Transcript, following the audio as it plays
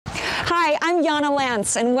Hi, I'm Yanna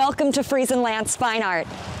Lantz, and welcome to Friesen+Lantz Fine Art.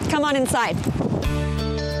 Come on inside.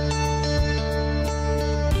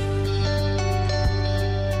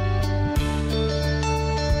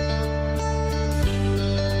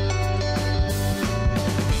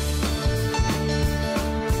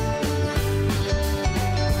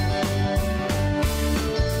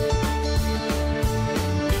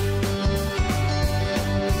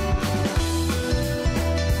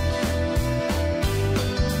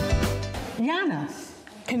 Yanna,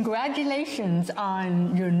 congratulations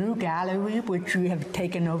on your new gallery, which you have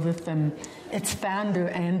taken over from its founder,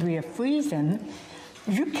 Andrea Friesen.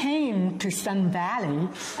 You came to Sun Valley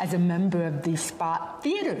as a member of the Spot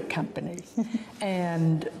Theater Company,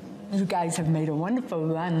 and you guys have made a wonderful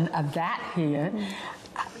run of that here.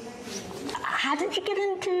 How did you get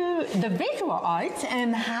into the visual arts,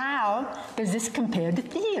 and how does this compare to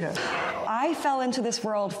theater? I fell into this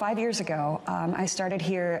world 5 years ago. I started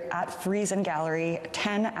here at Friesen Gallery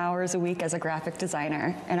 10 hours a week as a graphic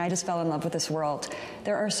designer, and I just fell in love with this world.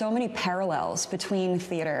 There are so many parallels between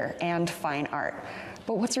theater and fine art.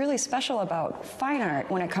 But what's really special about fine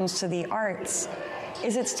art when it comes to the arts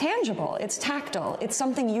is it's tangible, it's tactile, it's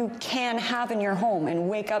something you can have in your home and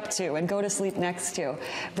wake up to and go to sleep next to.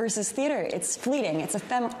 Versus theater, it's fleeting, it's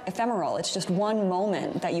ephemeral, it's just one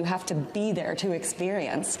moment that you have to be there to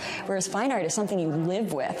experience. Whereas fine art is something you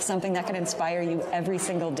live with, something that can inspire you every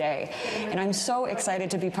single day. And I'm so excited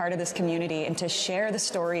to be part of this community and to share the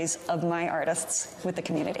stories of my artists with the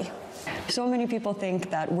community. So many people think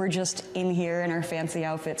that we're just in here in our fancy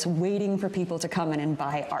outfits waiting for people to come in and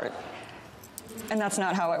buy art. And that's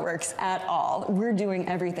not how it works at all. We're doing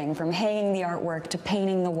everything from hanging the artwork to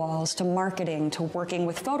painting the walls to marketing to working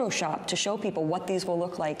with Photoshop to show people what these will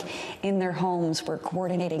look like in their homes. We're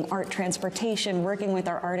coordinating art transportation, working with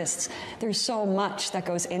our artists. There's so much that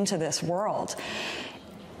goes into this world.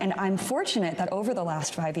 And I'm fortunate that over the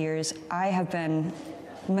last 5 years, I have been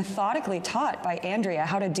methodically taught by Andrea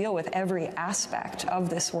how to deal with every aspect of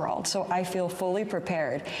this world. So I feel fully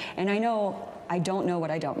prepared. And I know I don't know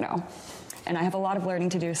what I don't know. And I have a lot of learning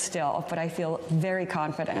to do still, but I feel very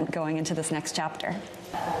confident going into this next chapter.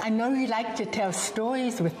 I know you like to tell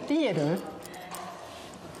stories with theater,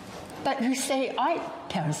 but you say art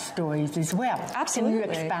tells stories as well. Absolutely.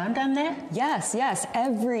 Can you expound on that? Yes, yes.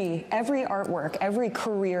 Every artwork, every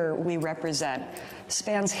career we represent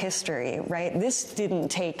spans history, right? This didn't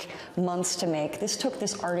take months to make. This took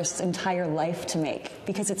this artist's entire life to make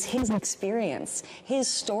because it's his experience, his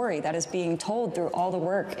story that is being told through all the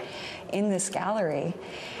work in this gallery.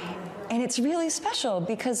 And it's really special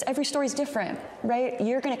because every story is different, right?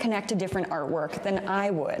 You're going to connect to different artwork than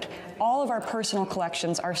I would. All of our personal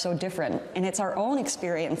collections are so different, and it's our own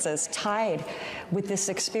experiences tied with this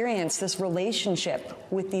experience, this relationship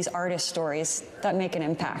with these artist stories that make an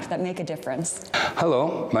impact, that make a difference.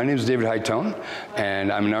 Hello, my name is David Hytone,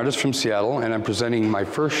 and I'm an artist from Seattle, and I'm presenting my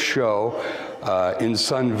first show in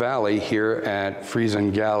Sun Valley here at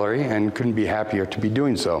Friesen Gallery, and couldn't be happier to be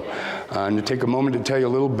doing so. And to take a moment to tell you a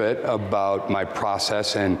little bit about my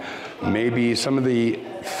process and maybe some of the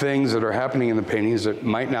things that are happening in the paintings that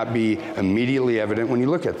might not be immediately evident when you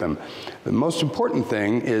look at them. The most important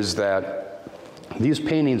thing is that these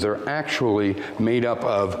paintings are actually made up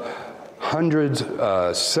of hundreds,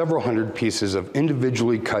 several hundred pieces of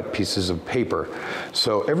individually cut pieces of paper.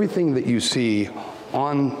 So everything that you see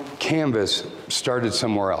on canvas started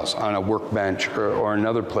somewhere else, on a workbench or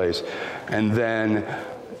another place. And then,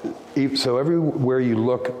 so everywhere you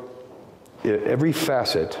look, every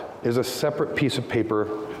facet is a separate piece of paper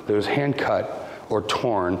that was hand cut or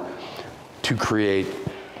torn to create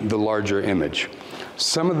the larger image.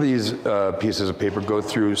 Some of these pieces of paper go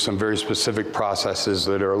through some very specific processes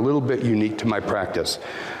that are a little bit unique to my practice.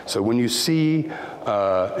 So when you see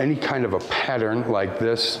any kind of a pattern like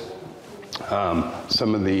this,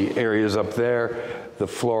 some of the areas up there, the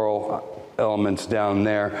floral elements down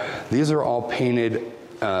there, these are all painted,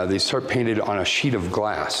 they start painted on a sheet of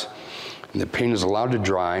glass. And the paint is allowed to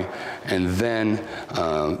dry, and then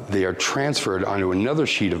they are transferred onto another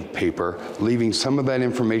sheet of paper, leaving some of that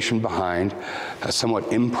information behind, a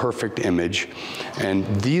somewhat imperfect image. And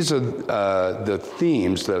these are the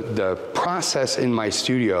themes, the process in my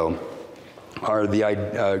studio are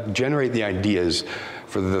generate the ideas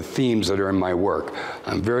for the themes that are in my work.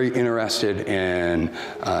 I'm very interested in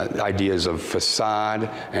ideas of facade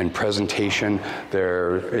and presentation.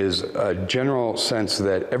 There is a general sense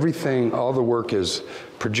that everything, all the work is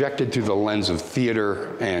projected through the lens of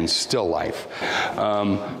theater and still life.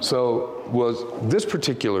 So this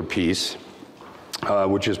particular piece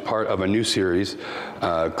which is part of a new series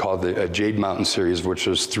called the Jade Mountain series, which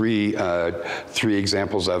there's three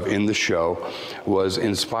examples of in the show, was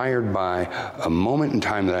inspired by a moment in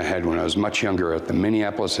time that I had when I was much younger at the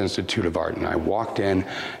Minneapolis Institute of Art. And I walked in,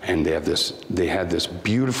 and they had this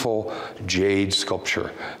beautiful jade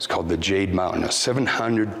sculpture. It's called the Jade Mountain, a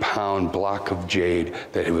 700-pound block of jade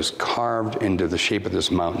that it was carved into the shape of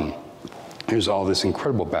this mountain. There's all this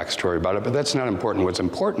incredible backstory about it, but that's not important. What's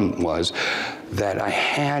important was that I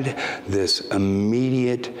had this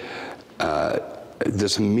immediate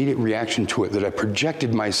reaction to it, that I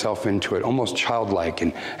projected myself into it, almost childlike,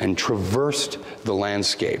 and traversed the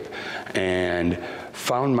landscape and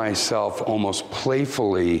found myself almost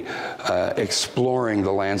playfully exploring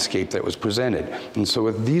the landscape that was presented. And so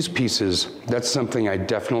with these pieces, that's something I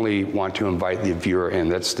definitely want to invite the viewer in.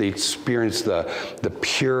 That's the experience, the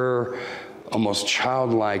pure, almost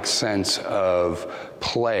childlike sense of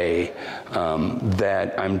play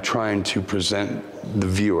that I'm trying to present the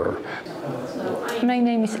viewer. My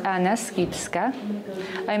name is Anna Skipska.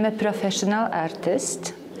 I'm a professional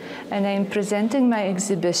artist, and I'm presenting my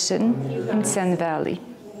exhibition in Sun Valley,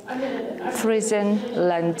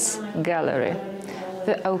 Friesen+Lantz Gallery,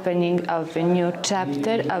 the opening of a new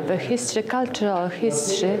chapter of the cultural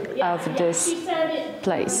history of this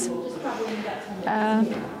place.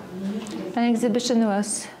 An exhibition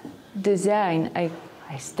was designed. I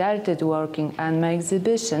started working on my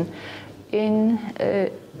exhibition in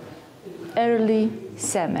early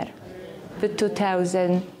summer,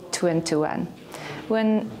 2021,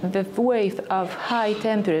 when the wave of high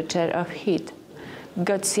temperature of heat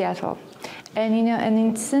got Seattle, and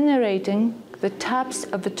incinerating the tops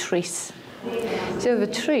of the trees. So the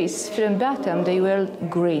trees, from bottom, they were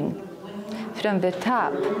green. From the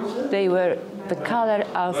top, they were the color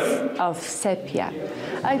of sepia.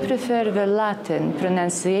 I prefer the Latin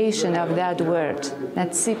pronunciation of that word,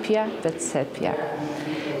 not sepia, but sepia.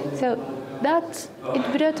 So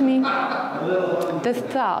it brought me the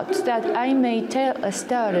thought that I may tell a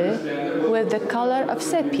story with the color of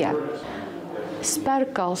sepia.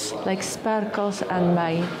 Sparkles, like sparkles on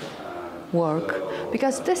my work,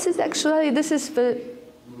 because this is the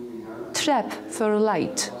trap for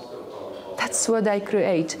light. That's what I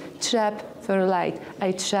create, trap for light.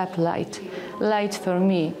 I trap light. Light for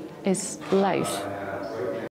me is life.